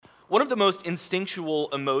One of the most instinctual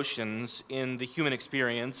emotions in the human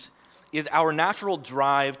experience is our natural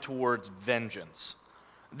drive towards vengeance.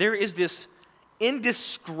 There is this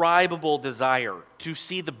indescribable desire to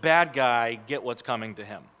see the bad guy get what's coming to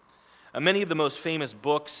him. Many of the most famous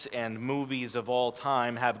books and movies of all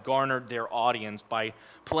time have garnered their audience by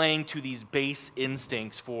playing to these base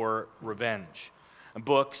instincts for revenge.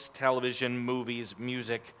 Books, television, movies,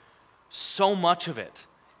 music, so much of it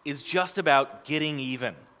is just about getting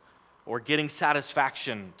even or getting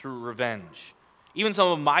satisfaction through revenge. Even some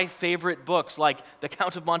of my favorite books, like The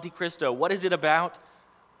Count of Monte Cristo, what is it about?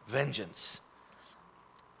 Vengeance.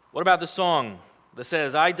 What about the song that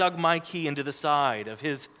says, I dug my key into the side of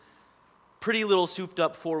his pretty little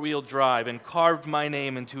souped-up four-wheel drive and carved my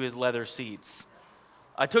name into his leather seats.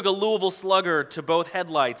 I took a Louisville Slugger to both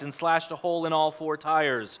headlights and slashed a hole in all four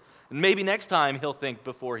tires, and maybe next time he'll think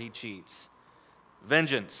before he cheats.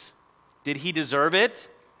 Vengeance. Did he deserve it?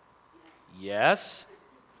 Yes.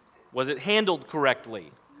 Was it handled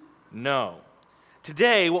correctly? No.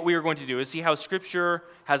 Today, what we are going to do is see how Scripture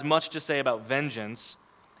has much to say about vengeance,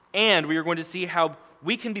 and we are going to see how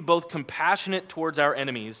we can be both compassionate towards our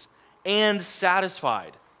enemies and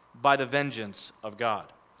satisfied by the vengeance of God.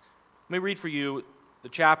 Let me read for you the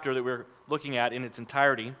chapter that we're looking at in its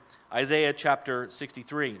entirety, Isaiah chapter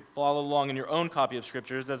 63. Follow along in your own copy of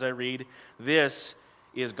Scriptures as I read. This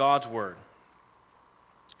is God's word.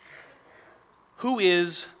 Who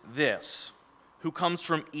is this who comes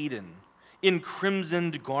from Eden, in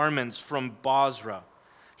crimsoned garments from Bozrah?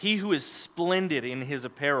 He who is splendid in his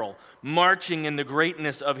apparel, marching in the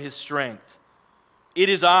greatness of his strength. It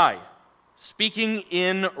is I, speaking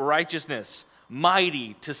in righteousness,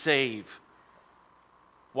 mighty to save.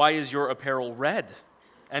 Why is your apparel red,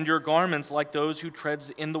 and your garments like those who treads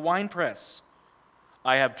in the winepress?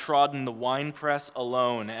 I have trodden the winepress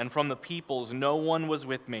alone, and from the peoples no one was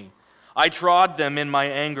with me. I trod them in my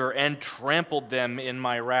anger and trampled them in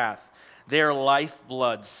my wrath. Their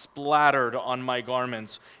lifeblood splattered on my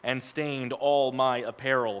garments and stained all my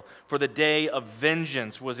apparel. For the day of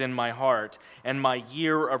vengeance was in my heart, and my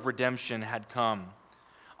year of redemption had come.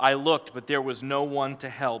 I looked, but there was no one to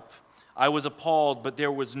help. I was appalled, but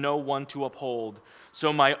there was no one to uphold.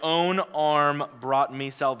 So my own arm brought me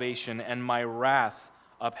salvation, and my wrath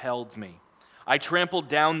upheld me. I trampled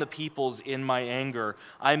down the peoples in my anger.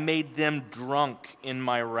 I made them drunk in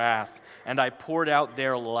my wrath, and I poured out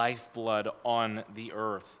their lifeblood on the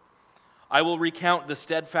earth. I will recount the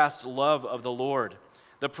steadfast love of the Lord,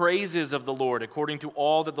 the praises of the Lord according to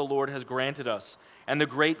all that the Lord has granted us, and the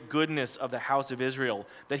great goodness of the house of Israel,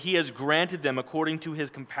 that he has granted them according to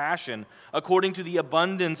his compassion, according to the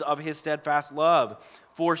abundance of his steadfast love.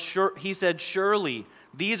 For sure, he said, surely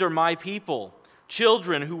these are my people,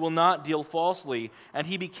 children who will not deal falsely, and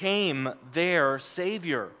he became their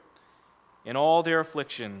Savior. In all their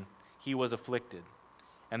affliction he was afflicted,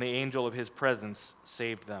 and the angel of his presence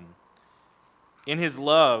saved them. In his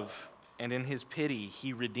love and in his pity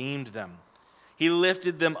he redeemed them. He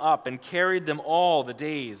lifted them up and carried them all the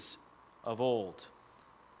days of old.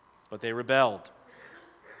 But they rebelled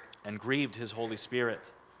and grieved his Holy Spirit.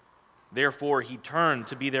 Therefore he turned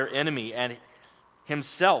to be their enemy and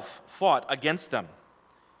himself fought against them.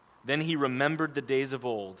 Then he remembered the days of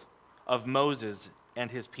old, of Moses and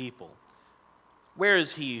his people. Where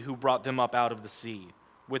is he who brought them up out of the sea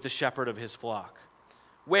with the shepherd of his flock?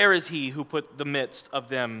 Where is he who put in the midst of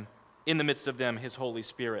them his Holy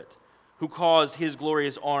Spirit, who caused his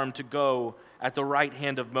glorious arm to go at the right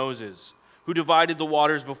hand of Moses, who divided the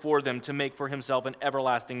waters before them to make for himself an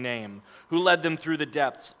everlasting name, who led them through the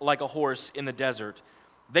depths like a horse in the desert?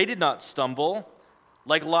 They did not stumble.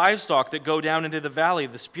 Like livestock that go down into the valley,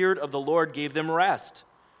 the Spirit of the Lord gave them rest.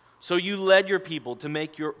 So you led your people to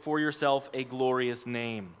make for yourself a glorious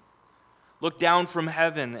name. Look down from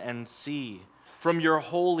heaven and see, from your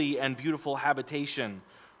holy and beautiful habitation.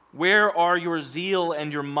 Where are your zeal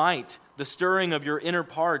and your might? The stirring of your inner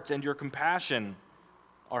parts and your compassion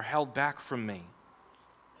are held back from me.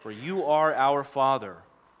 For you are our Father.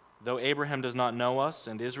 Though Abraham does not know us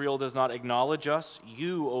and Israel does not acknowledge us,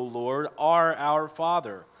 you, O Lord, are our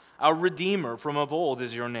Father. Our Redeemer from of old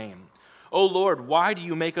is your name. O Lord, why do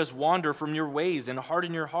you make us wander from your ways and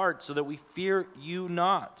harden your heart so that we fear you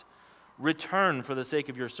not? Return for the sake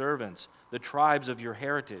of your servants, the tribes of your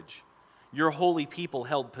heritage. Your holy people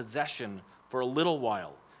held possession for a little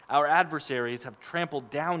while. Our adversaries have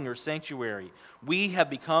trampled down your sanctuary. We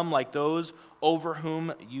have become like those over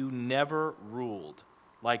whom you never ruled,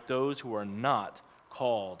 like those who are not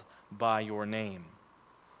called by your name.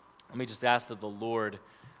 Let me just ask that the Lord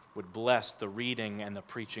would bless the reading and the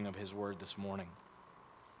preaching of his word this morning.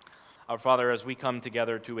 Our Father, as we come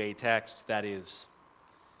together to a text that is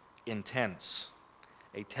intense,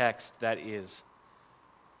 a text that is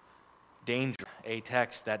dangerous, a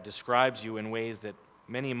text that describes you in ways that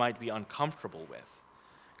many might be uncomfortable with.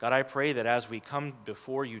 God, I pray that as we come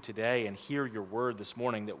before you today and hear your word this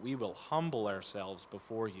morning, that we will humble ourselves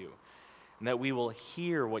before you, and that we will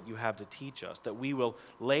hear what you have to teach us, that we will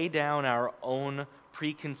lay down our own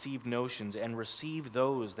preconceived notions and receive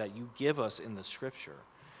those that you give us in the Scripture.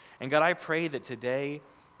 And God, I pray that today,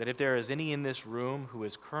 that if there is any in this room who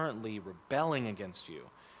is currently rebelling against you,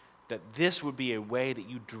 that this would be a way that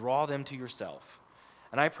you draw them to yourself.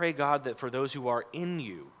 And I pray, God, that for those who are in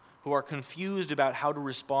you, who are confused about how to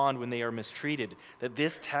respond when they are mistreated, that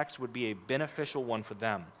this text would be a beneficial one for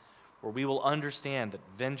them, where we will understand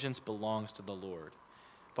that vengeance belongs to the Lord.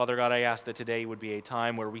 Father God, I ask that today would be a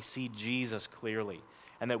time where we see Jesus clearly,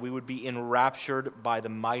 and that we would be enraptured by the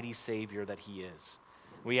mighty Savior that he is.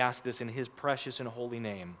 We ask this in his precious and holy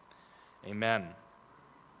name. Amen.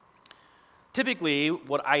 Typically,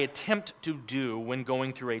 what I attempt to do when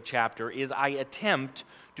going through a chapter is I attempt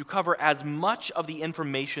to cover as much of the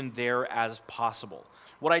information there as possible.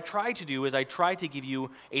 What I try to do is I try to give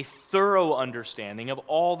you a thorough understanding of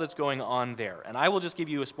all that's going on there. And I will just give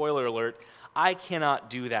you a spoiler alert. I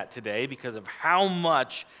cannot do that today because of how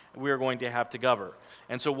much we're going to have to cover.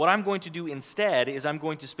 And so what I'm going to do instead is I'm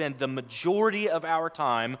going to spend the majority of our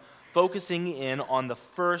time focusing in on the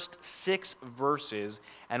first 6 verses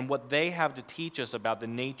and what they have to teach us about the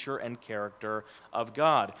nature and character of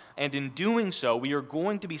God. And in doing so, we are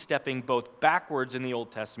going to be stepping both backwards in the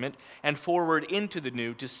Old Testament and forward into the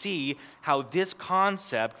New to see how this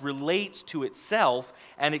concept relates to itself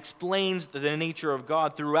and explains the nature of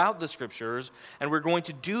God throughout the Scriptures. And we're going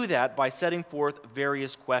to do that by setting forth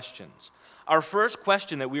various questions. Our first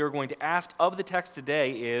question that we are going to ask of the text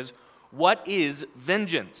today is, what is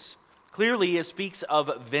vengeance? Clearly, it speaks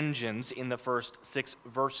of vengeance in the first 6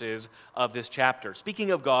 verses of this chapter,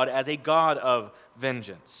 speaking of God as a God of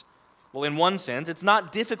vengeance. Well, in one sense, it's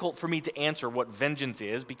not difficult for me to answer what vengeance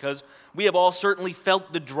is because we have all certainly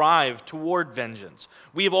felt the drive toward vengeance.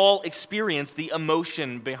 We have all experienced the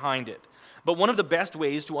emotion behind it. But one of the best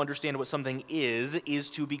ways to understand what something is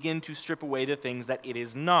to begin to strip away the things that it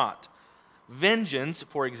is not. Vengeance,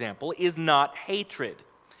 for example, is not hatred.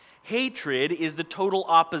 Hatred is the total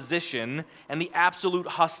opposition and the absolute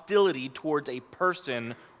hostility towards a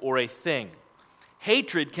person or a thing.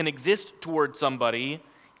 Hatred can exist towards somebody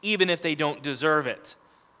even if they don't deserve it.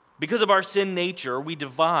 Because of our sin nature, we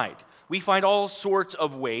divide. We find all sorts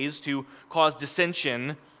of ways to cause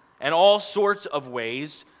dissension and all sorts of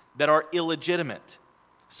ways that are illegitimate.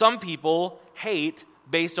 Some people hate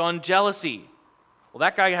based on jealousy. Well,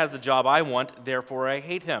 that guy has the job I want, therefore I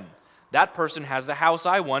hate him. That person has the house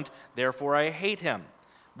I want, therefore I hate him.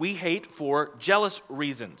 We hate for jealous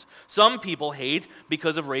reasons. Some people hate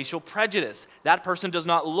because of racial prejudice. That person does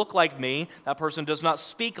not look like me. That person does not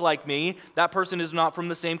speak like me. That person is not from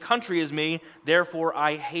the same country as me, therefore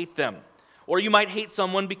I hate them. Or you might hate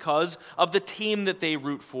someone because of the team that they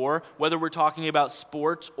root for, whether we're talking about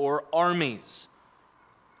sports or armies.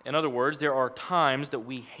 In other words, there are times that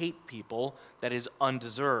we hate people that is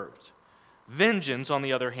undeserved. Vengeance, on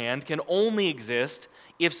the other hand, can only exist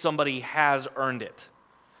if somebody has earned it.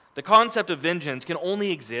 The concept of vengeance can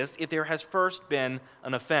only exist if there has first been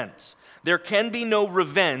an offense. There can be no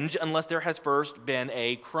revenge unless there has first been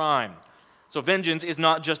a crime. So vengeance is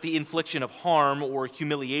not just the infliction of harm or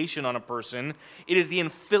humiliation on a person. It is the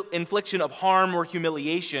infliction of harm or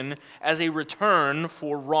humiliation as a return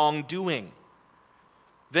for wrongdoing.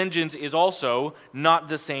 Vengeance is also not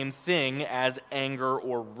the same thing as anger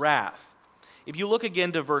or wrath. If you look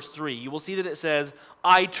again to verse 3, you will see that it says,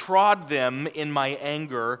 I trod them in my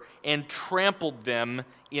anger and trampled them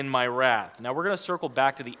in my wrath. Now we're going to circle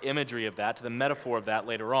back to the imagery of that, to the metaphor of that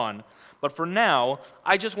later on. But for now,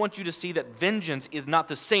 I just want you to see that vengeance is not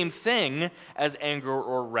the same thing as anger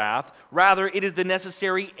or wrath. Rather, it is the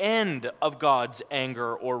necessary end of God's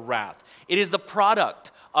anger or wrath. It is the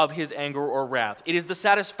product of his anger or wrath. It is the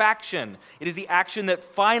satisfaction. It is the action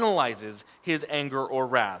that finalizes his anger or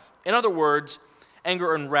wrath. In other words,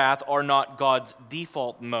 anger and wrath are not God's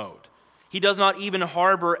default mode. He does not even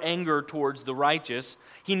harbor anger towards the righteous.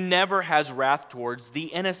 He never has wrath towards the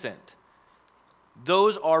innocent.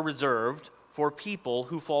 Those are reserved for people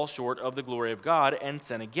who fall short of the glory of God and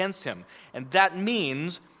sin against him. And that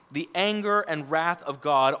means the anger and wrath of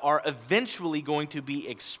God are eventually going to be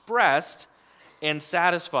expressed and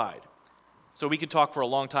satisfied. So we could talk for a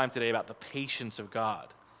long time today about the patience of God.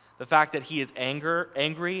 The fact that he is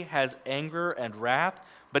angry, has anger and wrath,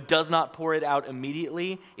 but does not pour it out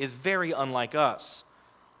immediately is very unlike us.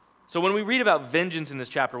 So when we read about vengeance in this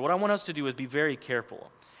chapter, what I want us to do is be very careful.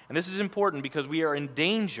 And this is important because we are in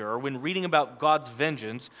danger when reading about God's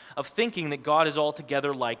vengeance of thinking that God is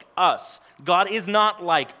altogether like us. God is not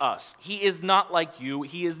like us. He is not like you.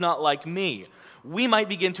 He is not like me. We might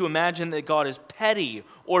begin to imagine that God is petty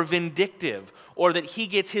or vindictive or that he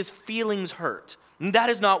gets his feelings hurt. And that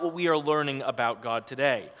is not what we are learning about God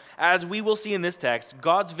today. As we will see in this text,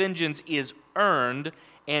 God's vengeance is earned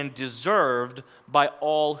and deserved by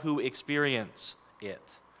all who experience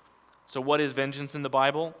it. So what is vengeance in the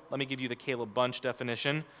Bible? Let me give you the Caleb Bunch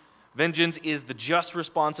definition. Vengeance is the just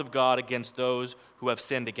response of God against those who have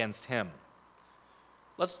sinned against him.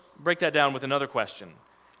 Let's break that down with another question.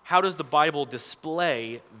 How does the Bible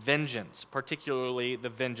display vengeance, particularly the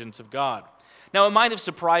vengeance of God? Now, it might have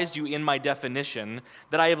surprised you in my definition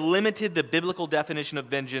that I have limited the biblical definition of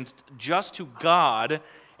vengeance just to God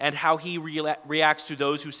and how he reacts to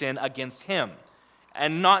those who sin against him,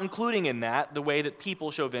 and not including in that the way that people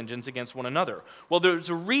show vengeance against one another. Well, there's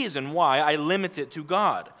a reason why I limit it to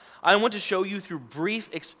God. I want to show you through brief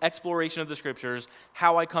exploration of the Scriptures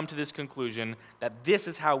how I come to this conclusion that this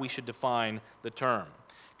is how we should define the term.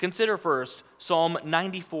 Consider first Psalm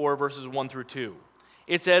 94, verses 1 through 2.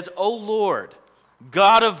 It says, "O Lord,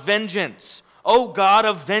 God of vengeance, O God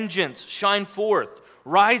of vengeance, shine forth,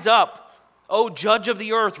 rise up. O judge of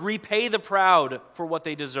the earth, repay the proud for what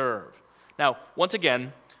they deserve." Now, once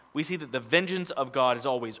again, we see that the vengeance of God is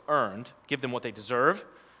always earned. Give them what they deserve.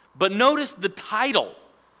 But notice the title,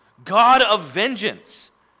 God of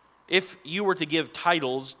vengeance. If you were to give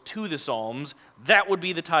titles to the Psalms, that would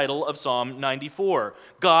be the title of Psalm 94,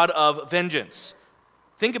 God of vengeance.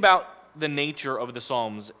 Think about the nature of the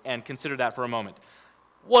Psalms and consider that for a moment.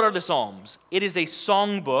 What are the Psalms? It is a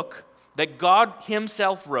songbook that God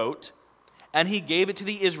himself wrote, and he gave it to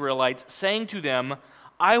the Israelites, saying to them,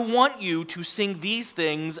 I want you to sing these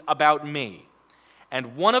things about me.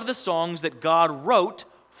 And one of the songs that God wrote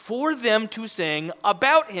for them to sing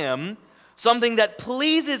about him, something that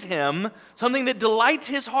pleases him, something that delights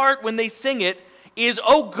his heart when they sing it, is,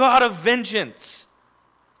 O God of vengeance.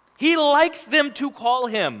 He likes them to call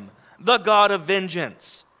him the God of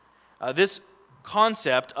vengeance. This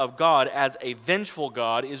concept of God as a vengeful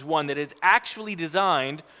God is one that is actually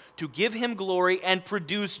designed to give him glory and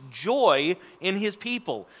produce joy in his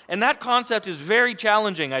people. And that concept is very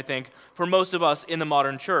challenging, I think, for most of us in the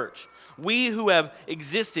modern church. We who have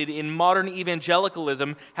existed in modern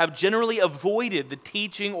evangelicalism have generally avoided the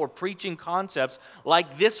teaching or preaching concepts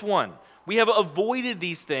like this one. We have avoided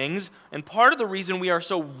these things, and part of the reason we are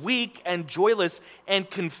so weak and joyless and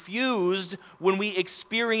confused when we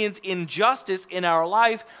experience injustice in our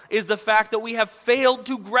life is the fact that we have failed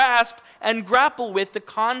to grasp and grapple with the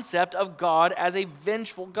concept of God as a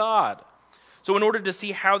vengeful God. So in order to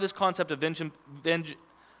see how this concept of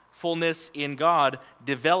vengefulness in God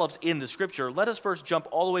develops in the Scripture, let us first jump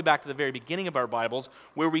all the way back to the very beginning of our Bibles,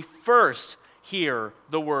 where we first hear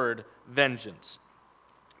the word vengeance.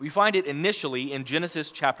 We find it initially in Genesis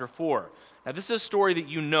chapter 4. Now, this is a story that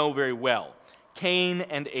you know very well, Cain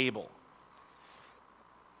and Abel.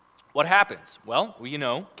 What happens? Well, you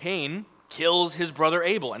know, Cain kills his brother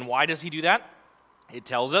Abel. And why does he do that? It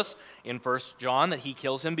tells us in 1 John that he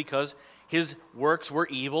kills him because his works were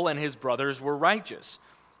evil and his brothers were righteous.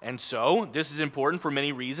 And so, this is important for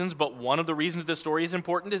many reasons, but one of the reasons this story is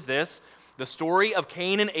important is this. The story of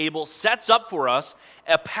Cain and Abel sets up for us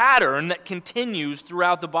a pattern that continues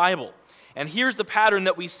throughout the Bible. And here's the pattern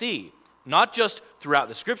that we see. Not just throughout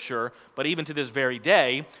the Scripture, but even to this very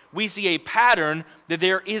day, we see a pattern that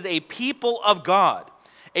there is a people of God.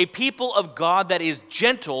 A people of God that is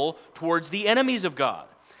gentle towards the enemies of God.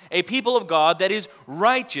 A people of God that is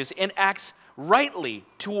righteous and acts rightly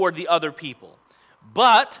toward the other people.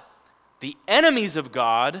 But the enemies of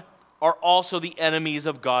God are also the enemies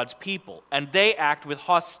of God's people, and they act with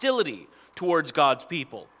hostility towards God's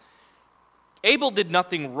people. Abel did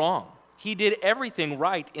nothing wrong. He did everything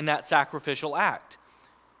right in that sacrificial act.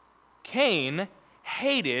 Cain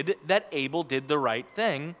hated that Abel did the right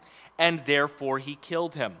thing, and therefore he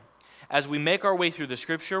killed him. As we make our way through the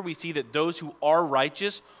Scripture, we see that those who are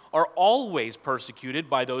righteous are always persecuted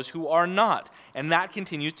by those who are not. And that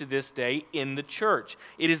continues to this day in the church.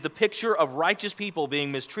 It is the picture of righteous people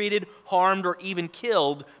being mistreated, harmed, or even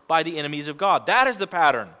killed by the enemies of God. That is the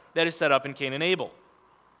pattern that is set up in Cain and Abel.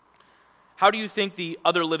 How do you think the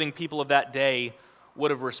other living people of that day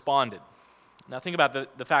would have responded? Now think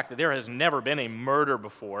about the fact that there has never been a murder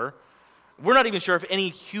before. We're not even sure if any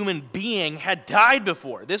human being had died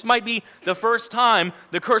before. This might be the first time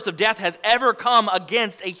the curse of death has ever come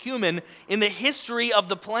against a human in the history of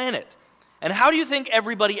the planet. And how do you think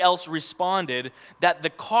everybody else responded that the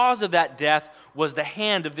cause of that death was the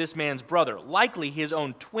hand of this man's brother, likely his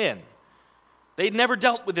own twin? They'd never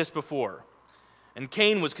dealt with this before. And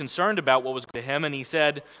Cain was concerned about what was going to him, and he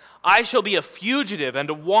said, I shall be a fugitive and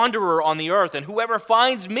a wanderer on the earth, and whoever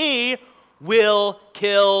finds me will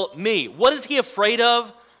kill me. What is he afraid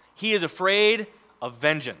of? He is afraid of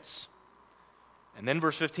vengeance. And then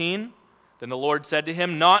verse 15, then the Lord said to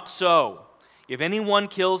him, not so. If anyone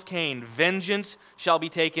kills Cain, vengeance shall be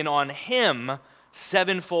taken on him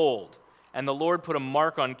sevenfold. And the Lord put a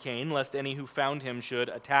mark on Cain, lest any who found him should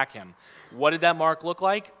attack him. What did that mark look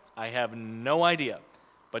like? I have no idea.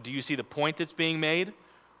 But do you see the point that's being made?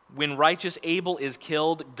 When righteous Abel is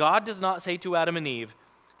killed, God does not say to Adam and Eve,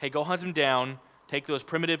 hey, go hunt him down, take those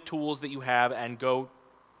primitive tools that you have, and go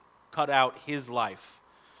cut out his life.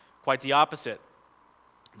 Quite the opposite.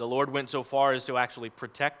 The Lord went so far as to actually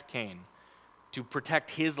protect Cain, to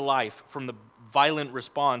protect his life from the violent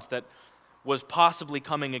response that was possibly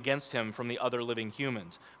coming against him from the other living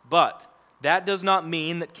humans. But that does not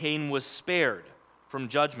mean that Cain was spared from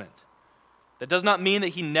judgment. That does not mean that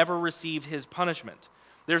he never received his punishment.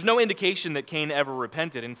 There's no indication that Cain ever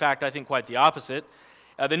repented. In fact, I think quite the opposite.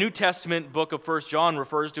 The New Testament book of 1 John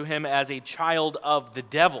refers to him as a child of the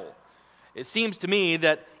devil. It seems to me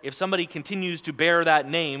that if somebody continues to bear that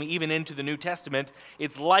name, even into the New Testament,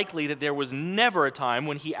 it's likely that there was never a time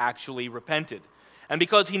when he actually repented. And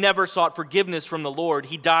because he never sought forgiveness from the Lord,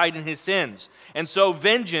 he died in his sins. And so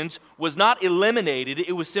vengeance was not eliminated,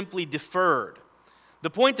 it was simply deferred. The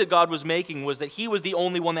point that God was making was that he was the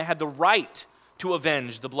only one that had the right to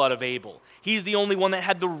avenge the blood of Abel. He's the only one that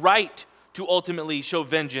had the right to ultimately show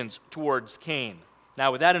vengeance towards Cain.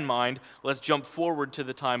 Now, with that in mind, let's jump forward to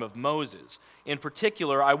the time of Moses. In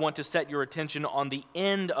particular, I want to set your attention on the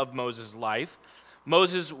end of Moses' life.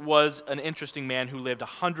 Moses was an interesting man who lived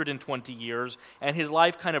 120 years, and his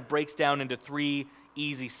life kind of breaks down into three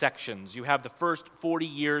easy sections. You have the first 40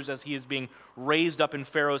 years as he is being raised up in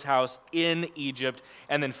Pharaoh's house in Egypt,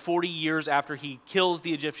 and then 40 years after he kills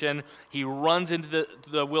the Egyptian, he runs into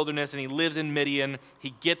the wilderness and he lives in Midian.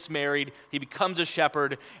 He gets married, he becomes a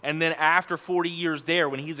shepherd, and then after 40 years there,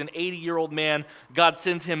 when he's an 80-year-old man, God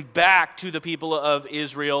sends him back to the people of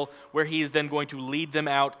Israel, where he is then going to lead them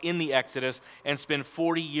out in the Exodus and spend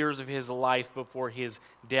 40 years of his life before his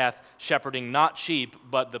death, shepherding not sheep,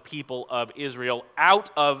 but the people of Israel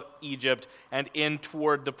out of Egypt and in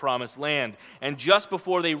toward the promised land. And just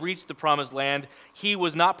before they reached the promised land, he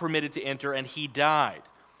was not permitted to enter, and he died.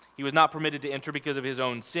 He was not permitted to enter because of his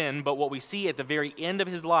own sin, but what we see at the very end of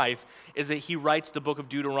his life is that he writes the book of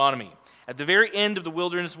Deuteronomy. At the very end of the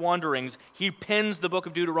wilderness wanderings, he pens the book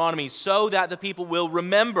of Deuteronomy so that the people will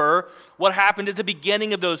remember what happened at the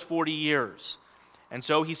beginning of those 40 years. And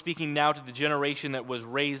so he's speaking now to the generation that was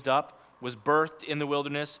raised up, was birthed in the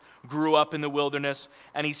wilderness, grew up in the wilderness,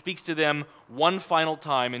 and he speaks to them one final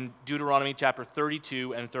time in Deuteronomy chapter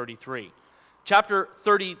 32 and 33. Chapter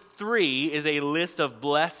 33 is a list of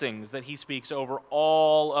blessings that he speaks over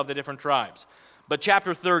all of the different tribes. But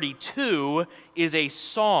chapter 32 is a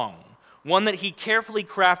song, one that he carefully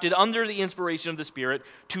crafted under the inspiration of the Spirit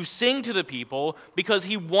to sing to the people because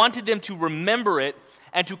he wanted them to remember it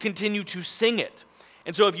and to continue to sing it.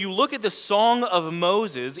 And so if you look at the Song of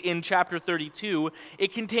Moses in chapter 32,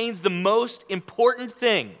 it contains the most important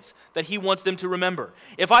things that he wants them to remember.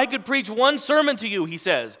 If I could preach one sermon to you, he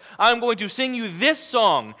says, I'm going to sing you this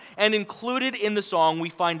song. And included in the song, we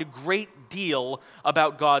find a great deal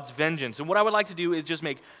about God's vengeance. And what I would like to do is just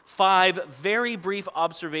make 5 very brief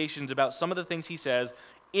observations about some of the things he says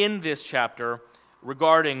in this chapter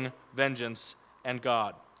regarding vengeance and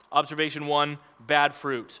God. Observation 1, bad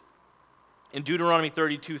fruit. In Deuteronomy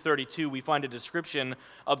 32:32, we find a description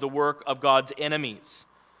of the work of God's enemies.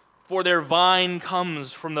 For their vine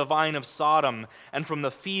comes from the vine of Sodom and from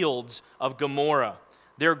the fields of Gomorrah.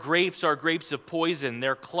 Their grapes are grapes of poison.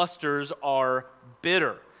 Their clusters are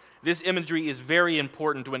bitter. This imagery is very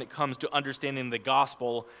important when it comes to understanding the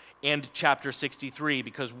gospel and chapter 63,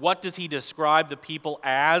 because what does he describe the people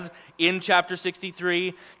as in chapter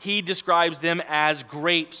 63? He describes them as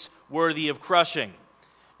grapes worthy of crushing.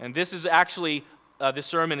 And this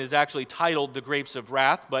sermon is actually titled The Grapes of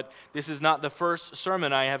Wrath, but this is not the first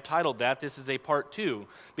sermon I have titled that. This is a part 2,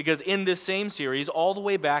 because in this same series, all the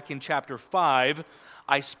way back in chapter 5,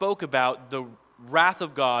 I spoke about the wrath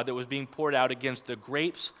of God that was being poured out against the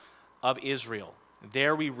grapes of Israel.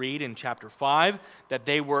 There we read in chapter 5 that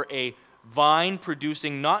they were a vine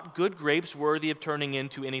producing not good grapes worthy of turning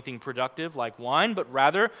into anything productive like wine, but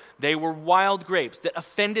rather they were wild grapes that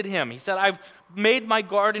offended him. He said, I've made my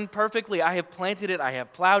garden perfectly. I have planted it. I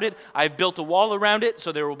have plowed it. I have built a wall around it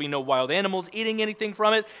so there will be no wild animals eating anything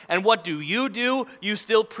from it. And what do? You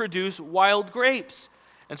still produce wild grapes.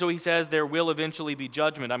 And so he says, there will eventually be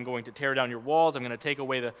judgment. I'm going to tear down your walls. I'm going to take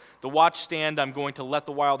away the watchstand. I'm going to let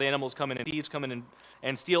the wild animals come in and thieves come in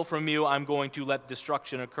and steal from you. I'm going to let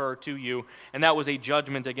destruction occur to you. And that was a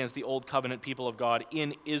judgment against the old covenant people of God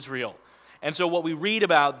in Israel. And so what we read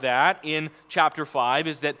about that in chapter 5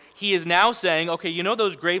 is that he is now saying, okay, you know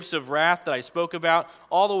those grapes of wrath that I spoke about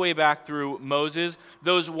all the way back through Moses?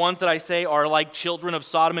 Those ones that I say are like children of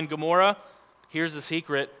Sodom and Gomorrah? Here's the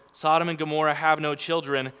secret. Sodom and Gomorrah have no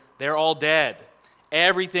children. They're all dead.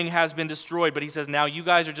 Everything has been destroyed. But he says, now you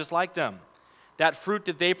guys are just like them. That fruit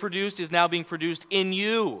that they produced is now being produced in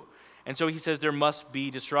you. And so he says there must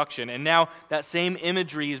be destruction. And now that same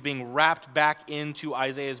imagery is being wrapped back into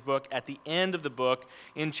Isaiah's book at the end of the book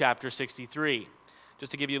in chapter 63.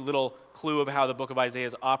 Just to give you a little clue of how the book of Isaiah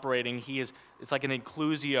is operating, it's like an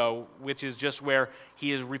inclusio, which is just where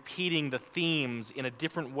he is repeating the themes in a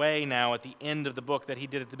different way now at the end of the book that he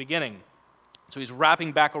did at the beginning. So he's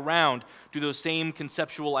wrapping back around to those same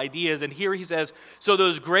conceptual ideas. And here he says, so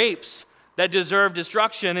those grapes that deserve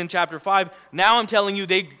destruction in chapter 5, now I'm telling you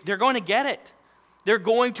they're going to get it. They're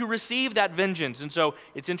going to receive that vengeance. And so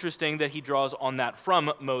it's interesting that he draws on that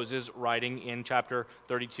from Moses writing in chapter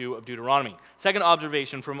 32 of Deuteronomy. Second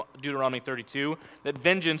observation from Deuteronomy 32, that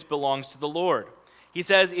vengeance belongs to the Lord. He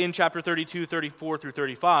says in chapter 32, 34 through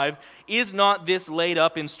 35, is not this laid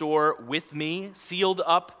up in store with me, sealed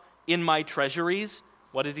up in my treasuries?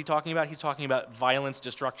 What is he talking about? He's talking about violence,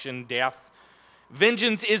 destruction, death.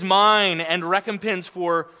 Vengeance is mine, and recompense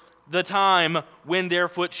for the time when their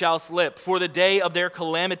foot shall slip. For the day of their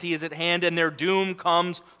calamity is at hand, and their doom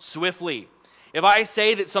comes swiftly. If I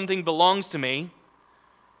say that something belongs to me,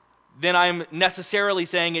 then I'm necessarily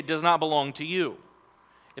saying it does not belong to you.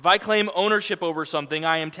 If I claim ownership over something,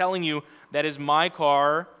 I am telling you that is my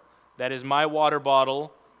car, that is my water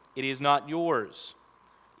bottle, it is not yours.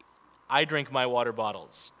 I drink my water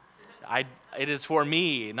bottles. It is for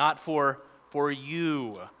me, not for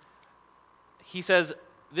you. He says,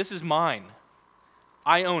 this is mine.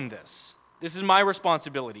 I own this. This is my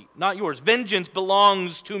responsibility, not yours. Vengeance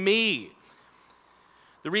belongs to me.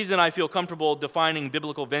 The reason I feel comfortable defining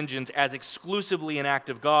biblical vengeance as exclusively an act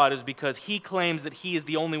of God is because he claims that he is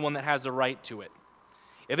the only one that has the right to it.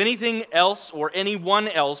 If anything else or anyone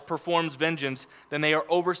else performs vengeance, then they are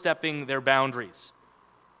overstepping their boundaries.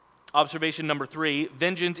 Observation number 3,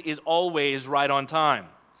 vengeance is always right on time.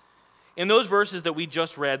 In those verses that we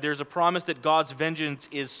just read, there's a promise that God's vengeance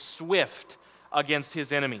is swift against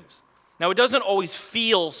his enemies. Now, it doesn't always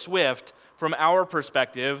feel swift from our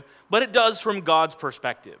perspective, but it does from God's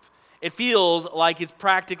perspective. It feels like it's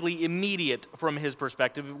practically immediate from his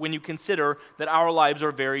perspective when you consider that our lives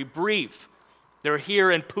are very brief. They're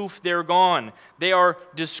here and poof, they're gone. They are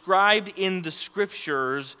described in the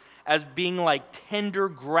scriptures as being like tender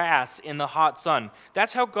grass in the hot sun.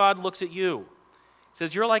 That's how God looks at you. He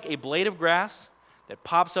says, you're like a blade of grass that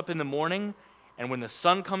pops up in the morning, and when the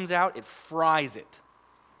sun comes out, it fries it.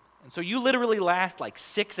 And so you literally last like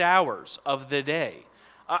 6 hours of the day.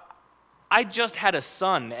 I just had a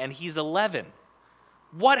son, and he's 11.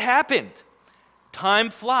 What happened? Time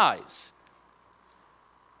flies.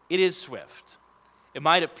 It is swift. It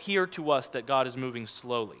might appear to us that God is moving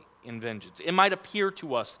slowly in vengeance. It might appear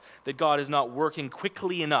to us that God is not working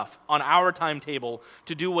quickly enough on our timetable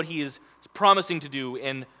to do what he is promising to do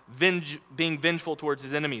in being vengeful towards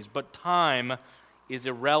his enemies. But time is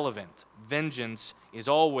irrelevant. Vengeance is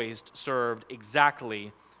always served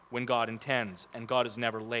exactly when God intends, and God is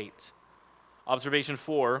never late. Observation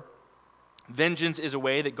 4, vengeance is a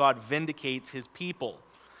way that God vindicates his people.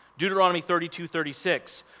 Deuteronomy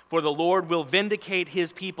 32:36, for the Lord will vindicate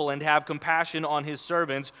his people and have compassion on his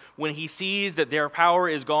servants when he sees that their power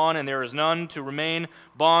is gone and there is none to remain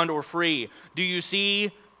bond or free. Do you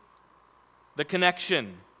see the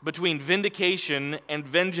connection between vindication and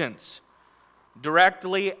vengeance?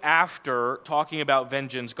 Directly after talking about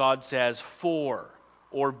vengeance, God says, for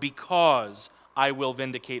or because I will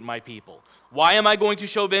vindicate my people. Why am I going to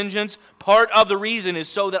show vengeance? Part of the reason is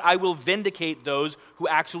so that I will vindicate those who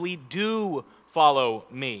actually do follow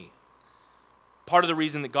me. Part of the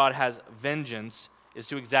reason that God has vengeance is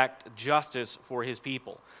to exact justice for his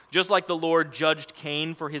people. Just like the Lord judged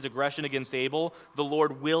Cain for his aggression against Abel, the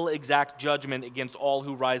Lord will exact judgment against all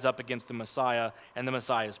who rise up against the Messiah and the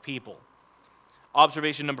Messiah's people.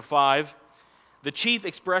 Observation number 5, The chief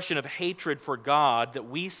expression of hatred for God that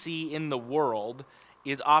we see in the world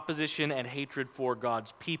is opposition and hatred for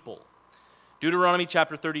God's people. Deuteronomy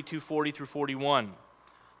chapter 32, 40 through 41.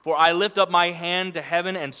 For I lift up my hand to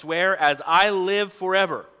heaven and swear as I live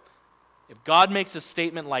forever. If God makes a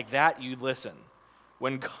statement like that, you listen.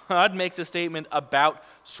 When God makes a statement about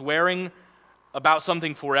swearing about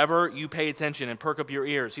something forever, you pay attention and perk up your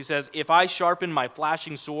ears. He says, if I sharpen my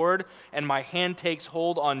flashing sword and my hand takes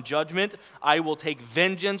hold on judgment, I will take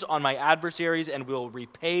vengeance on my adversaries and will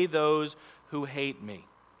repay those who hate me.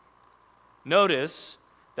 Notice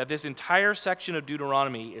that this entire section of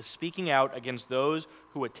Deuteronomy is speaking out against those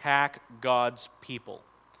who attack God's people.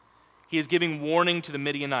 He is giving warning to the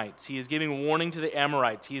Midianites. He is giving warning to the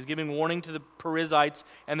Amorites. He is giving warning to the Perizzites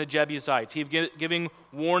and the Jebusites. He is giving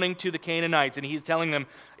warning to the Canaanites. And he's telling them,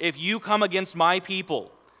 if you come against my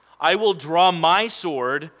people, I will draw my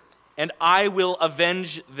sword and I will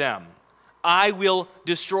avenge them. I will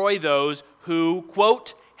destroy those who,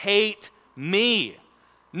 quote, hate me.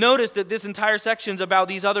 Notice that this entire section is about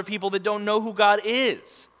these other people that don't know who God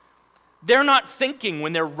is. They're not thinking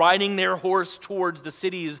when they're riding their horse towards the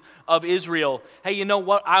cities of Israel, hey, you know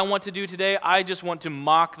what I want to do today? I just want to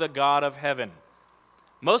mock the God of heaven.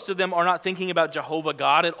 Most of them are not thinking about Jehovah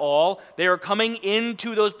God at all. They are coming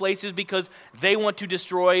into those places because they want to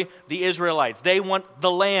destroy the Israelites. They want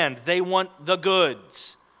the land. They want the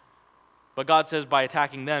goods. But God says, by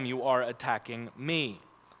attacking them, you are attacking me.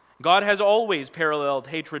 God has always paralleled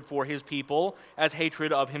hatred for his people as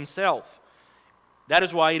hatred of himself. That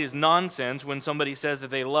is why it is nonsense when somebody says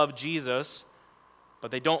that they love Jesus, but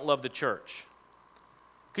they don't love the church.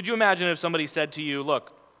 Could you imagine if somebody said to you,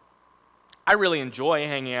 look, I really enjoy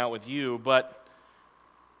hanging out with you, but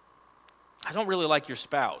I don't really like your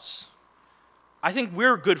spouse. I think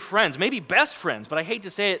we're good friends, maybe best friends, but I hate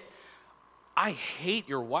to say it, I hate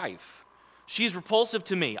your wife. She's repulsive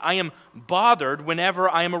to me. I am bothered whenever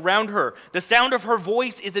I am around her. The sound of her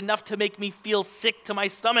voice is enough to make me feel sick to my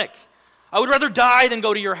stomach. I would rather die than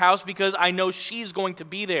go to your house because I know she's going to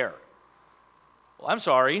be there. Well, I'm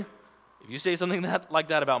sorry. If you say something like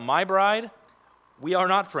that about my bride, we are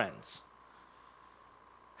not friends.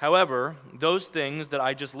 However, those things that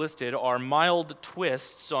I just listed are mild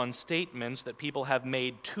twists on statements that people have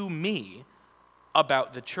made to me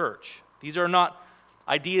about the church. These are not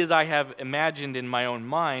ideas I have imagined in my own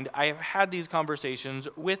mind. I have had these conversations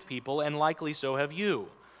with people, and likely so have you.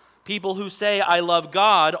 People who say, I love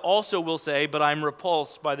God, also will say, but I'm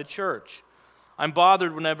repulsed by the church. I'm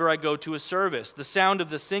bothered whenever I go to a service. The sound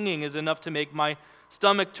of the singing is enough to make my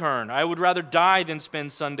stomach turn. I would rather die than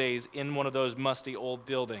spend Sundays in one of those musty old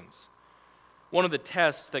buildings. One of the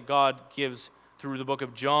tests that God gives through the book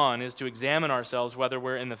of John is to examine ourselves whether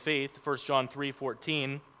we're in the faith. 1 John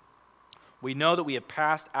 3:14, we know that we have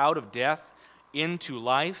passed out of death into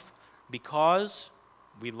life because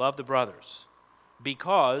we love the brothers.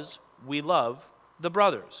 Because we love the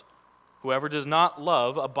brothers. Whoever does not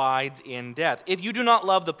love abides in death. If you do not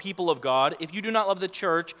love the people of God, if you do not love the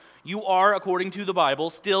church, you are, according to the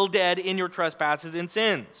Bible, still dead in your trespasses and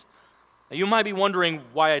sins. Now, you might be wondering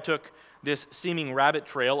why I took this seeming rabbit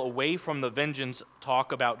trail away from the vengeance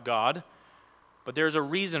talk about God, but there's a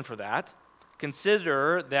reason for that.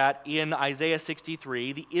 Consider that in Isaiah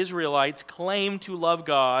 63, the Israelites claim to love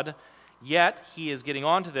God, yet he is getting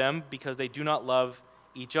on to them because they do not love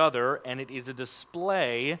each other, and it is a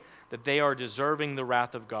display that they are deserving the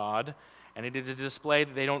wrath of God, and it is a display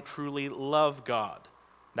that they don't truly love God.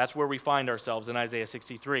 That's where we find ourselves in Isaiah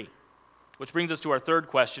 63. Which brings us to our third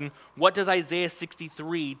question. What does Isaiah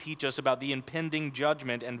 63 teach us about the impending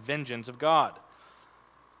judgment and vengeance of God?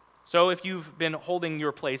 So if you've been holding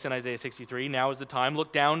your place in Isaiah 63, now is the time.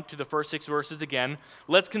 Look down to the first 6 verses again.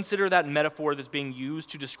 Let's consider that metaphor that's being used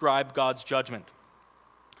to describe God's judgment.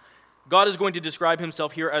 God is going to describe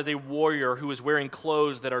himself here as a warrior who is wearing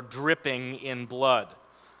clothes that are dripping in blood.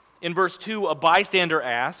 In verse 2, a bystander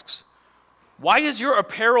asks, "Why is your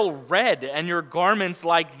apparel red and your garments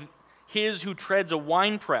like his who treads a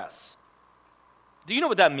winepress?" Do you know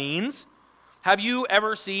what that means? Have you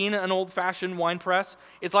ever seen an old-fashioned wine press?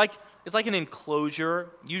 It's like an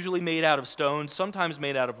enclosure, usually made out of stone, sometimes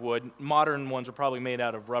made out of wood. Modern ones are probably made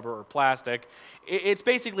out of rubber or plastic. It's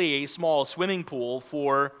basically a small swimming pool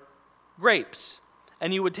for grapes.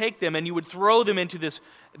 And you would take them and you would throw them into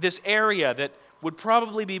this area that would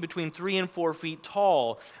probably be between 3 and 4 feet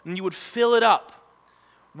tall, and you would fill it up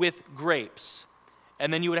with grapes.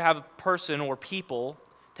 And then you would have a person or people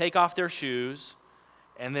take off their shoes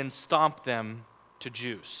and then stomp them to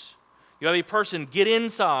juice. You have a person get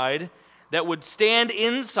inside that would stand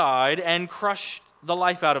inside and crush the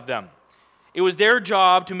life out of them. It was their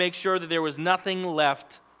job to make sure that there was nothing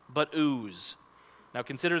left but ooze. Now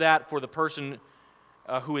consider that for the person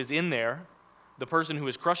who is in there, the person who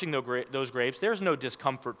is crushing those grapes. There's no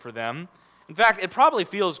discomfort for them. In fact, it probably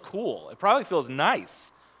feels cool. It probably feels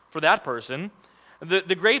nice for that person.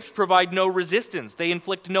 The grapes provide no resistance. They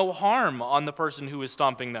inflict no harm on the person who is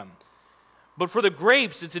stomping them. But for the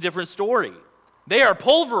grapes, it's a different story. They are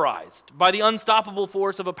pulverized by the unstoppable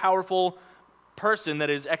force of a powerful person that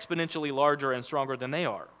is exponentially larger and stronger than they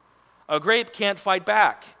are. A grape can't fight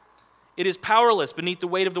back. It is powerless beneath the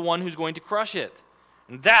weight of the one who's going to crush it.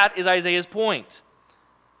 And that is Isaiah's point.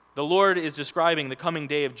 The Lord is describing the coming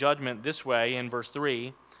day of judgment this way in verse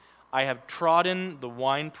 3. I have trodden the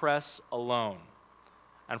winepress alone,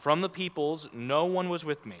 and from the peoples no one was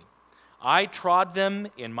with me. I trod them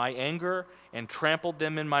in my anger and trampled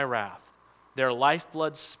them in my wrath. Their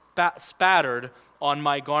lifeblood spattered on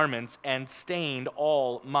my garments and stained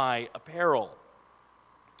all my apparel.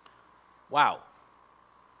 Wow.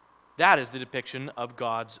 That is the depiction of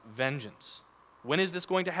God's vengeance. When is this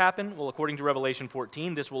going to happen? Well, according to Revelation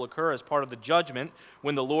 14, this will occur as part of the judgment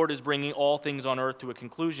when the Lord is bringing all things on earth to a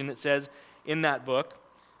conclusion. It says in that book,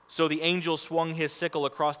 so the angel swung his sickle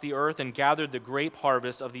across the earth and gathered the grape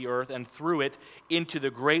harvest of the earth and threw it into the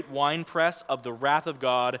great winepress of the wrath of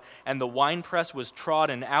God. And the winepress was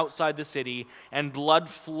trodden outside the city, and blood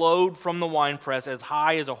flowed from the winepress as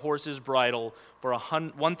high as a horse's bridle for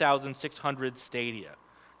 1,600 stadia.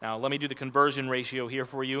 Now, let me do the conversion ratio here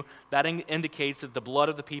for you. That indicates that the blood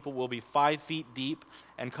of the people will be 5 feet deep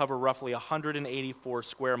and cover roughly 184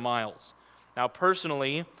 square miles. Now,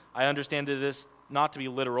 personally, I understand this not to be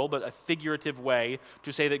literal, but a figurative way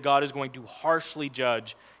to say that God is going to harshly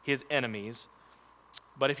judge his enemies.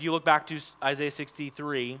 But if you look back to Isaiah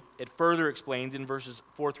 63, it further explains in verses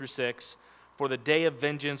 4 through 6, for the day of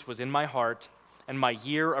vengeance was in my heart, and my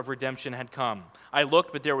year of redemption had come. I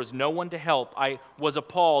looked, but there was no one to help. I was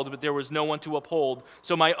appalled, but there was no one to uphold.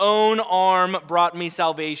 So my own arm brought me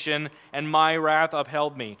salvation, and my wrath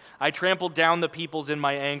upheld me. I trampled down the peoples in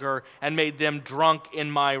my anger and made them drunk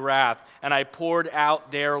in my wrath, and I poured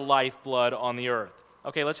out their lifeblood on the earth.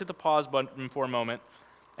 Okay, let's hit the pause button for a moment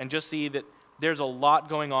and just see that there's a lot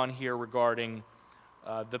going on here regarding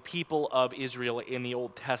the people of Israel in the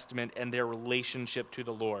Old Testament and their relationship to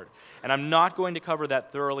the Lord. And I'm not going to cover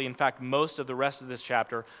that thoroughly. In fact, most of the rest of this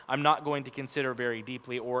chapter I'm not going to consider very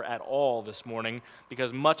deeply or at all this morning,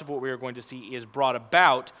 because much of what we are going to see is brought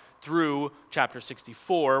about through chapter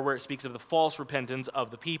 64, where it speaks of the false repentance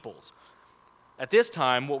of the peoples. At this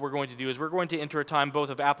time, what we're going to do is we're going to enter a time both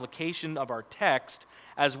of application of our text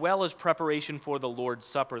as well as preparation for the Lord's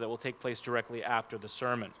Supper that will take place directly after the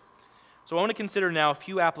sermon. So I want to consider now a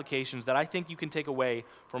few applications that I think you can take away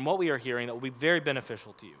from what we are hearing that will be very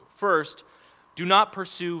beneficial to you. First, do not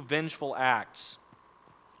pursue vengeful acts.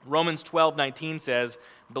 Romans 12:19 says,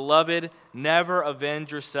 Beloved, never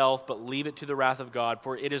avenge yourself, but leave it to the wrath of God,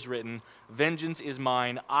 for it is written, Vengeance is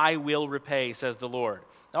mine, I will repay, says the Lord.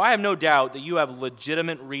 Now I have no doubt that you have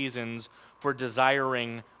legitimate reasons for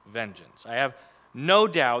desiring vengeance. I have no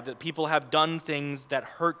doubt that people have done things that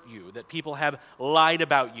hurt you, that people have lied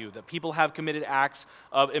about you, that people have committed acts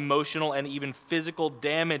of emotional and even physical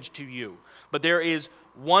damage to you. But there is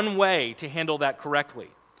one way to handle that correctly.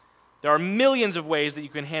 There are millions of ways that you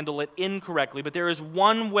can handle it incorrectly, but there is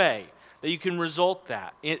one way that you can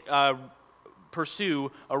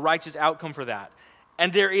pursue a righteous outcome for that.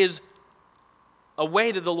 And there is a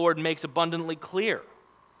way that the Lord makes abundantly clear,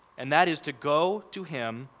 and that is to go to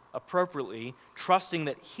him appropriately, trusting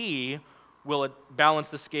that he will balance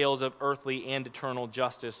the scales of earthly and eternal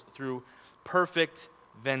justice through perfect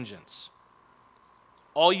vengeance.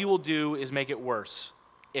 All you will do is make it worse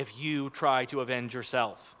if you try to avenge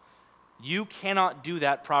yourself. You cannot do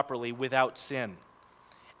that properly without sin.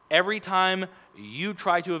 Every time you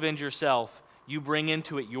try to avenge yourself, you bring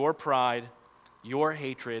into it your pride, your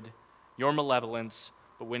hatred, your malevolence.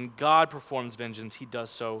 But when God performs vengeance, he does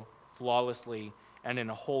so flawlessly and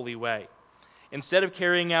in a holy way. Instead of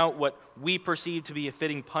carrying out what we perceive to be a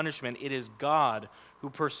fitting punishment, it is God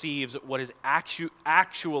who perceives what is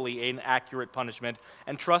actually an accurate punishment.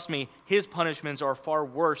 And trust me, his punishments are far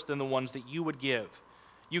worse than the ones that you would give.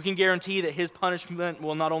 You can guarantee that his punishment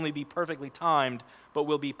will not only be perfectly timed, but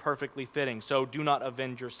will be perfectly fitting. So do not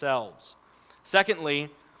avenge yourselves.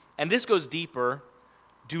 Secondly, and this goes deeper,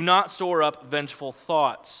 do not store up vengeful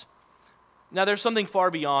thoughts. Now, there's something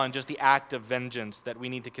far beyond just the act of vengeance that we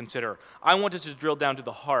need to consider. I want us to drill down to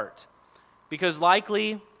the heart, because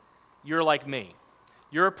likely you're like me.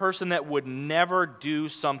 You're a person that would never do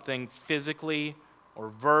something physically or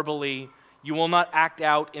verbally. You will not act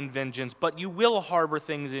out in vengeance, but you will harbor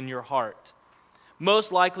things in your heart.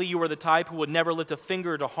 Most likely you are the type who would never lift a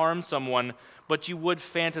finger to harm someone, but you would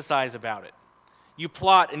fantasize about it. You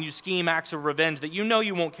plot and you scheme acts of revenge that you know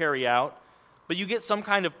you won't carry out, but you get some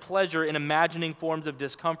kind of pleasure in imagining forms of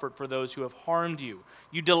discomfort for those who have harmed you.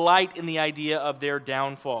 You delight in the idea of their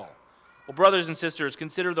downfall. Well, brothers and sisters,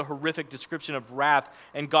 consider the horrific description of wrath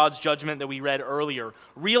and God's judgment that we read earlier.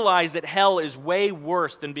 Realize that hell is way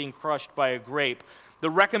worse than being crushed by a grape. The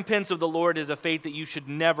recompense of the Lord is a fate that you should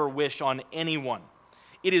never wish on anyone.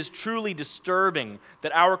 It is truly disturbing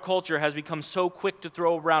that our culture has become so quick to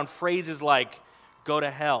throw around phrases like, go to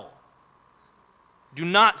hell. Do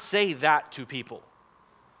not say that to people.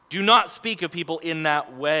 Do not speak of people in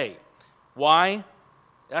that way. Why?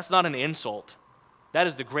 That's not an insult. That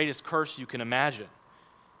is the greatest curse you can imagine.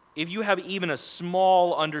 If you have even a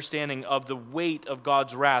small understanding of the weight of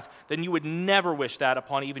God's wrath, then you would never wish that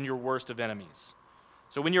upon even your worst of enemies.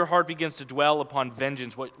 So when your heart begins to dwell upon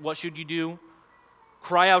vengeance, what should you do?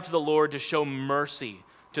 Cry out to the Lord to show mercy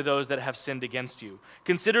to those that have sinned against you.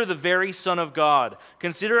 Consider the very Son of God.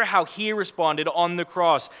 Consider how he responded on the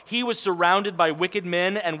cross. He was surrounded by wicked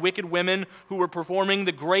men and wicked women who were performing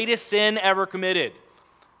the greatest sin ever committed.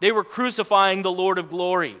 They were crucifying the Lord of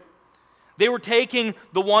glory. They were taking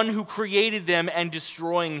the one who created them and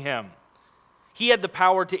destroying him. He had the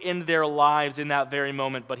power to end their lives in that very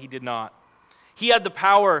moment, but he did not. He had the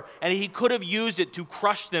power, and he could have used it to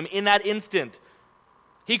crush them in that instant.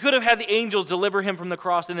 He could have had the angels deliver him from the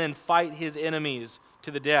cross and then fight his enemies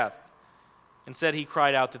to the death. Instead, he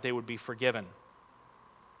cried out that they would be forgiven.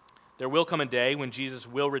 There will come a day when Jesus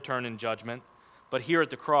will return in judgment, but here at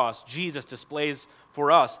the cross, Jesus displays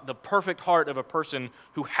for us the perfect heart of a person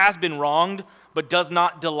who has been wronged, but does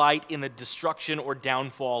not delight in the destruction or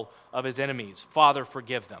downfall of his enemies. Father,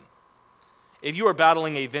 forgive them. If you are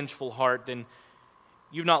battling a vengeful heart, then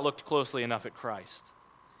you've not looked closely enough at Christ.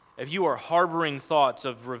 If you are harboring thoughts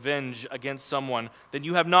of revenge against someone, then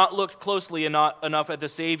you have not looked closely enough at the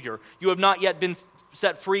Savior. You have not yet been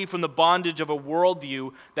set free from the bondage of a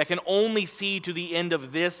worldview that can only see to the end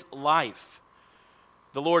of this life.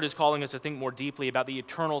 The Lord is calling us to think more deeply about the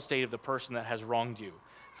eternal state of the person that has wronged you.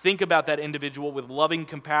 Think about that individual with loving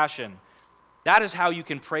compassion. That is how you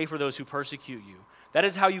can pray for those who persecute you. That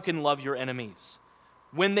is how you can love your enemies.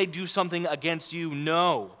 When they do something against you,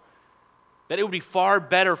 know that it would be far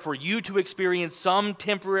better for you to experience some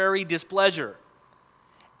temporary displeasure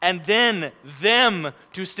and then them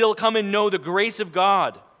to still come and know the grace of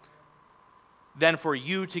God than for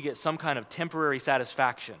you to get some kind of temporary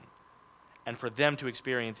satisfaction and for them to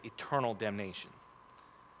experience eternal damnation.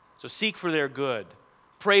 So seek for their good.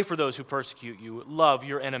 Pray for those who persecute you. Love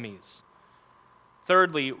your enemies.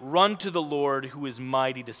 Thirdly, run to the Lord who is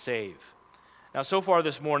mighty to save. Now, so far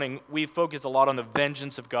this morning, we've focused a lot on the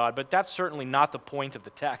vengeance of God, but that's certainly not the point of the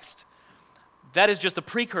text. That is just the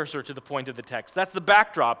precursor to the point of the text. That's the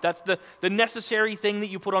backdrop. That's the necessary thing that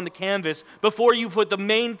you put on the canvas before you put the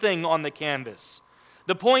main thing on the canvas.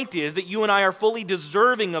 The point is that you and I are fully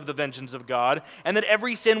deserving of the vengeance of God, and that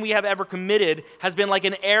every sin we have ever committed has been like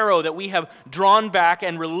an arrow that we have drawn back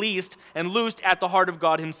and released and loosed at the heart of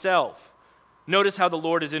God himself. Notice how the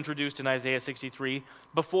Lord is introduced in Isaiah 63.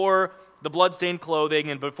 Before the bloodstained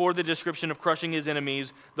clothing and before the description of crushing his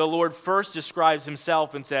enemies, the Lord first describes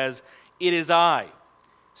himself and says, "It is I,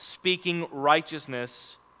 speaking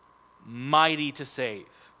righteousness, mighty to save."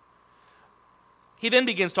 He then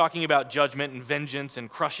begins talking about judgment and vengeance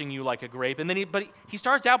and crushing you like a grape. And then he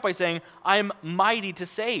starts out by saying, I am mighty to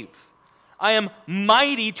save. I am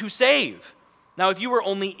mighty to save. Now, if you were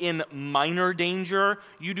only in minor danger,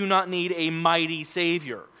 you do not need a mighty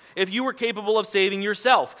Savior. If you were capable of saving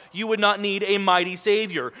yourself, you would not need a mighty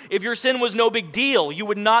Savior. If your sin was no big deal, you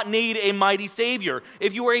would not need a mighty Savior.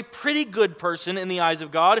 If you were a pretty good person in the eyes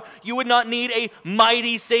of God, you would not need a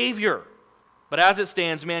mighty Savior. But as it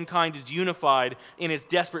stands, mankind is unified in its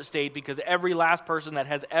desperate state because every last person that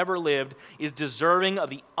has ever lived is deserving of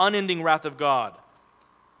the unending wrath of God.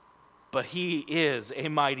 But he is a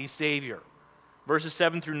mighty Savior. Verses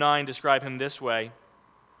 7 through 9 describe him this way.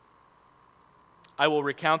 I will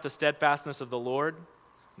recount the steadfastness of the Lord,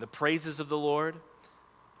 the praises of the Lord,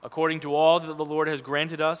 according to all that the Lord has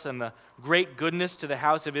granted us and the great goodness to the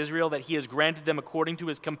house of Israel, that he has granted them according to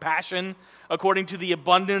his compassion, according to the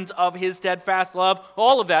abundance of his steadfast love,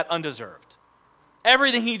 all of that undeserved.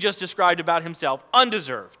 Everything he just described about himself,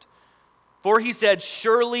 undeserved. For he said,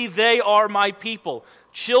 surely they are my people,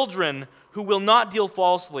 children who will not deal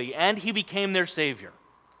falsely, and he became their Savior.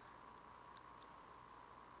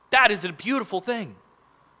 That is a beautiful thing.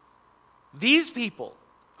 These people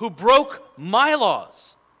who broke my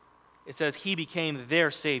laws, it says he became their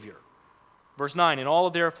Savior. Verse 9, in all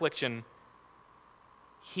of their affliction,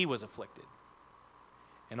 he was afflicted.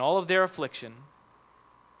 In all of their affliction,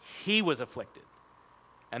 he was afflicted.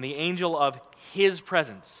 And the angel of his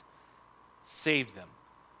presence saved them.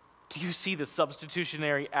 Do you see the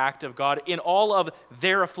substitutionary act of God? In all of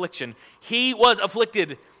their affliction, he was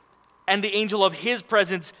afflicted, and the angel of his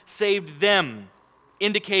presence saved them,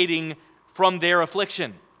 indicating from their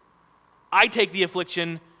affliction. I take the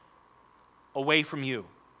affliction away from you,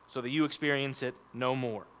 so that you experience it no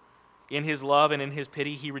more. In his love and in his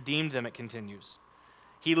pity, he redeemed them, it continues.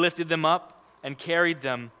 He lifted them up and carried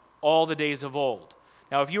them all the days of old.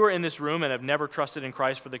 Now, if you are in this room and have never trusted in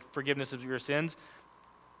Christ for the forgiveness of your sins,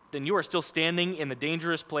 then you are still standing in the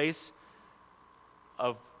dangerous place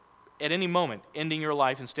of, at any moment, ending your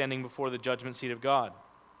life and standing before the judgment seat of God.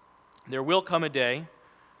 There will come a day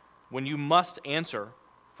when you must answer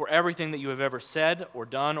for everything that you have ever said or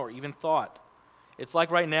done or even thought. It's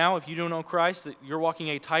like right now, if you don't know Christ, that you're walking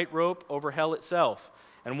a tightrope over hell itself.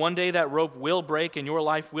 And one day that rope will break and your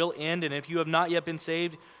life will end, and if you have not yet been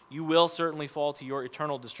saved, you will certainly fall to your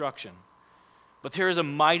eternal destruction. But there is a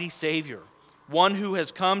mighty Savior, one who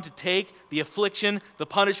has come to take the affliction, the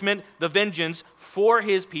punishment, the vengeance for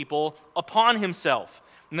his people upon himself.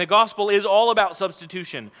 And the gospel is all about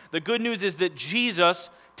substitution. The good news is that Jesus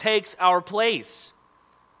takes our place.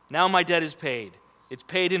 Now my debt is paid. It's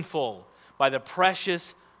paid in full by the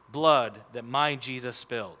precious blood that my Jesus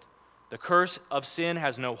spilled. The curse of sin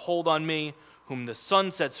has no hold on me. Whom the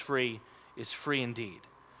Son sets free is free indeed.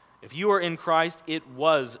 If you are in Christ, it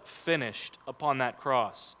was finished upon that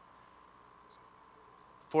cross.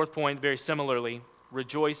 Fourth point, very similarly,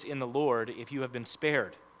 rejoice in the Lord if you have been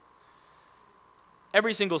spared.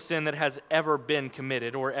 Every single sin that has ever been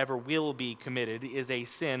committed or ever will be committed is a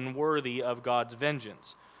sin worthy of God's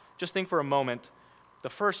vengeance. Just think for a moment, the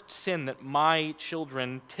first sin that my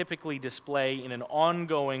children typically display in an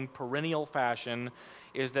ongoing, perennial fashion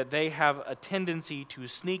is that they have a tendency to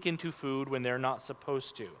sneak into food when they're not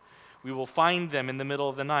supposed to. We will find them in the middle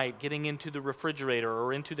of the night getting into the refrigerator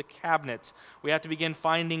or into the cabinets. We have to begin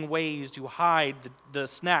finding ways to hide the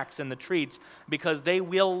snacks and the treats because they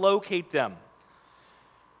will locate them.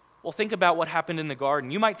 Well, think about what happened in the garden.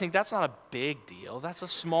 You might think that's not a big deal. That's a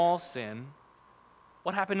small sin.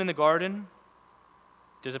 What happened in the garden?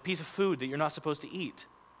 There's a piece of food that you're not supposed to eat.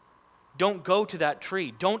 Don't go to that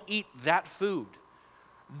tree. Don't eat that food.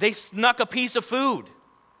 They snuck a piece of food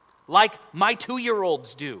like my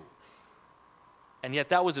 2-year-olds do. And yet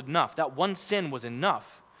that was enough. That one sin was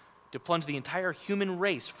enough to plunge the entire human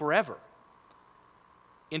race forever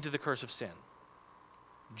into the curse of sin.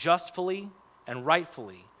 Justly and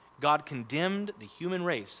rightfully, God condemned the human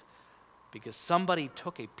race because somebody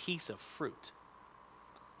took a piece of fruit.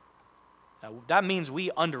 Now, that means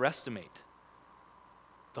we underestimate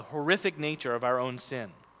the horrific nature of our own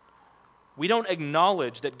sin. We don't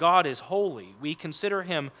acknowledge that God is holy. We consider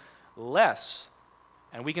him less,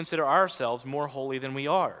 and we consider ourselves more holy than we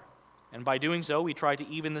are. And by doing so, we try to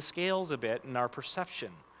even the scales a bit in our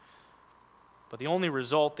perception. But the only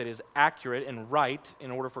result that is accurate and right in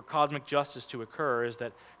order for cosmic justice to occur is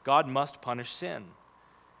that God must punish sin.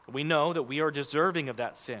 We know that we are deserving of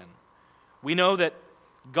that sin. We know that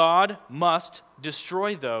God must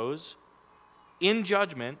destroy those in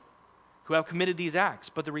judgment who have committed these acts.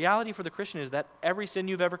 But the reality for the Christian is that every sin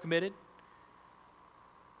you've ever committed,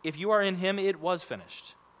 if you are in him, it was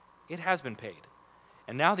finished. It has been paid.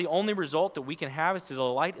 And now the only result that we can have is to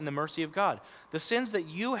delight in the mercy of God. The sins that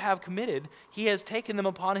you have committed, he has taken them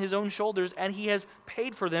upon his own shoulders, and he has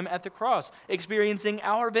paid for them at the cross, experiencing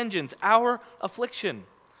our vengeance, our affliction.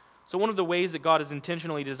 So one of the ways that God has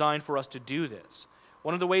intentionally designed for us to do this,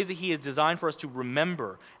 one of the ways that he has designed for us to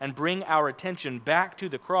remember and bring our attention back to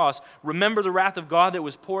the cross, remember the wrath of God that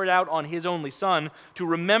was poured out on his only Son, to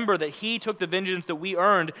remember that he took the vengeance that we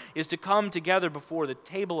earned, is to come together before the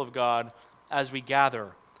table of God as we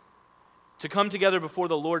gather. To come together before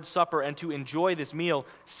the Lord's Supper and to enjoy this meal,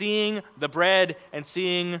 seeing the bread and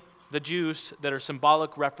seeing the juice that are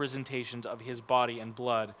symbolic representations of his body and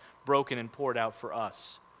blood broken and poured out for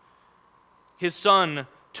us. His Son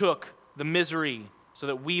took the misery so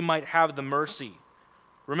that we might have the mercy.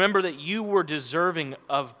 Remember that you were deserving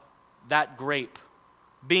of that grape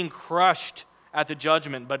being crushed at the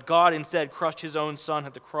judgment, but God instead crushed his own Son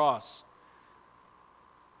at the cross.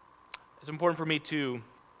 It's important for me to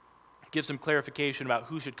give some clarification about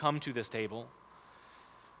who should come to this table,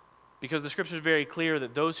 because the scripture is very clear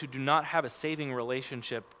that those who do not have a saving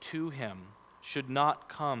relationship to him should not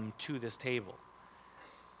come to this table.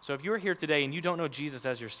 So if you're here today and you don't know Jesus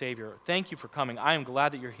as your Savior, thank you for coming. I am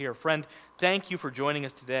glad that you're here. Friend, thank you for joining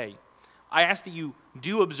us today. I ask that you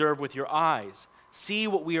do observe with your eyes. See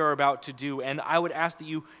what we are about to do, and I would ask that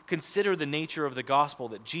you consider the nature of the gospel,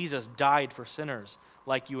 that Jesus died for sinners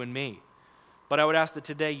like you and me. But I would ask that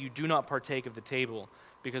today you do not partake of the table,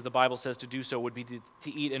 because the Bible says to do so would be to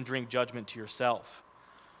eat and drink judgment to yourself.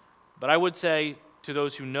 But I would say to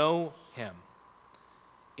those who know him,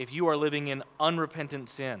 if you are living in unrepentant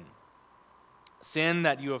sin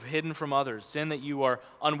that you have hidden from others, sin that you are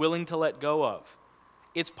unwilling to let go of,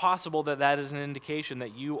 it's possible that that is an indication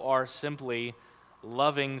that you are simply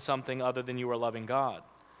loving something other than you are loving God.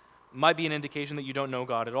 It might be an indication that you don't know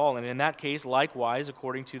God at all. And in that case, likewise,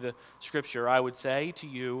 according to the Scripture, I would say to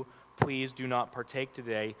you, please do not partake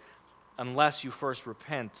today unless you first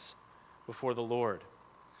repent before the Lord.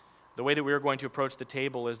 The way that we are going to approach the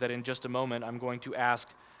table is that in just a moment, I'm going to ask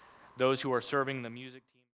those who are serving the music team